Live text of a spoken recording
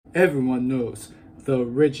everyone knows the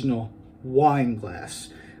original wine glass.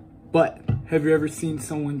 But have you ever seen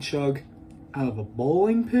someone chug out of a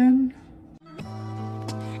bowling pin?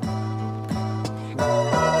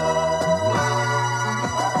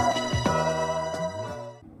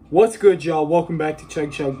 What's good, y'all? Welcome back to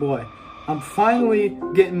Chug Boy. I'm finally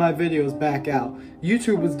getting my videos back out.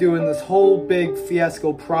 YouTube was doing this whole big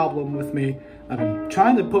fiasco problem with me. I've been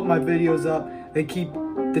trying to put my videos up. They keep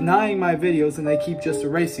denying my videos and they keep just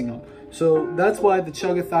erasing them. So that's why the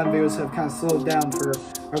Chugathon videos have kind of slowed down for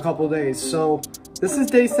a couple days. So this is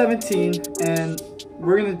day 17 and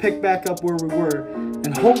we're going to pick back up where we were.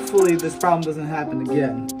 And hopefully this problem doesn't happen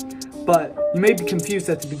again. But you may be confused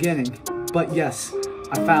at the beginning. But yes,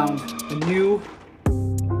 I found a new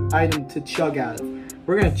item to chug out of.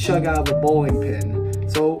 We're going to chug out of a bowling pin.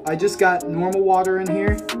 So I just got normal water in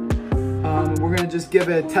here. We're going to just give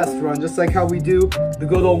it a test run, just like how we do the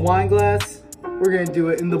good old wine glass. We're going to do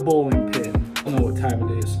it in the bowling pin. I don't know what time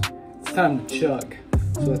it is. It's time to chug.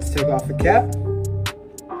 So let's take off the cap.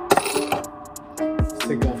 Let's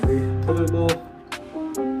take off the other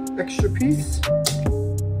little extra piece.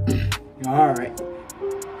 Alright.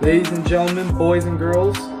 Ladies and gentlemen, boys and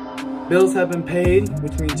girls, bills have been paid,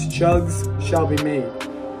 which means chugs shall be made.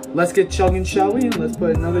 Let's get chugging, shall we? And let's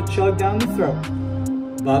put another chug down the throat.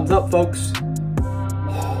 Bottoms up, folks.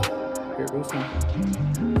 Here it goes now.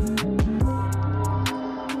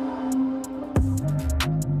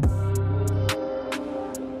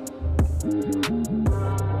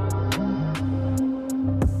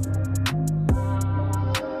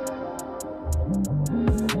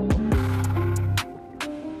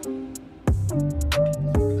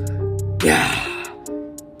 Yeah.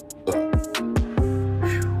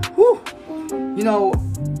 Whew. You know,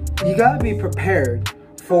 you gotta be prepared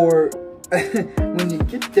for when you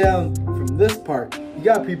get down from this part. You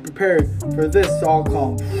gotta be prepared for this to all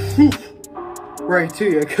come right to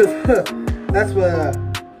you, because that's what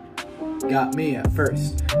got me at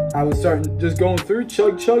first. I was starting just going through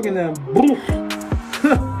chug and then boom.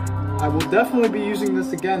 I will definitely be using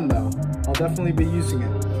this again though. I'll definitely be using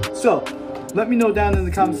it. So let me know down in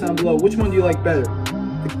the comments down below, which one do you like better?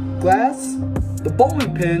 The glass, the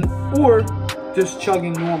bowling pin, or just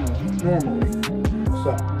chugging normally?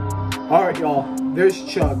 So, alright y'all, there's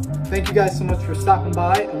Chug. Thank you guys so much for stopping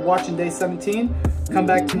by and watching day 17. Come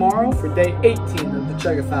back tomorrow for day 18 of the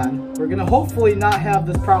Chugathon. We're gonna hopefully not have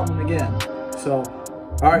this problem again. So,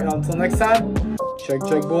 alright y'all, until next time,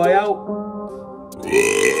 Chug Boy out.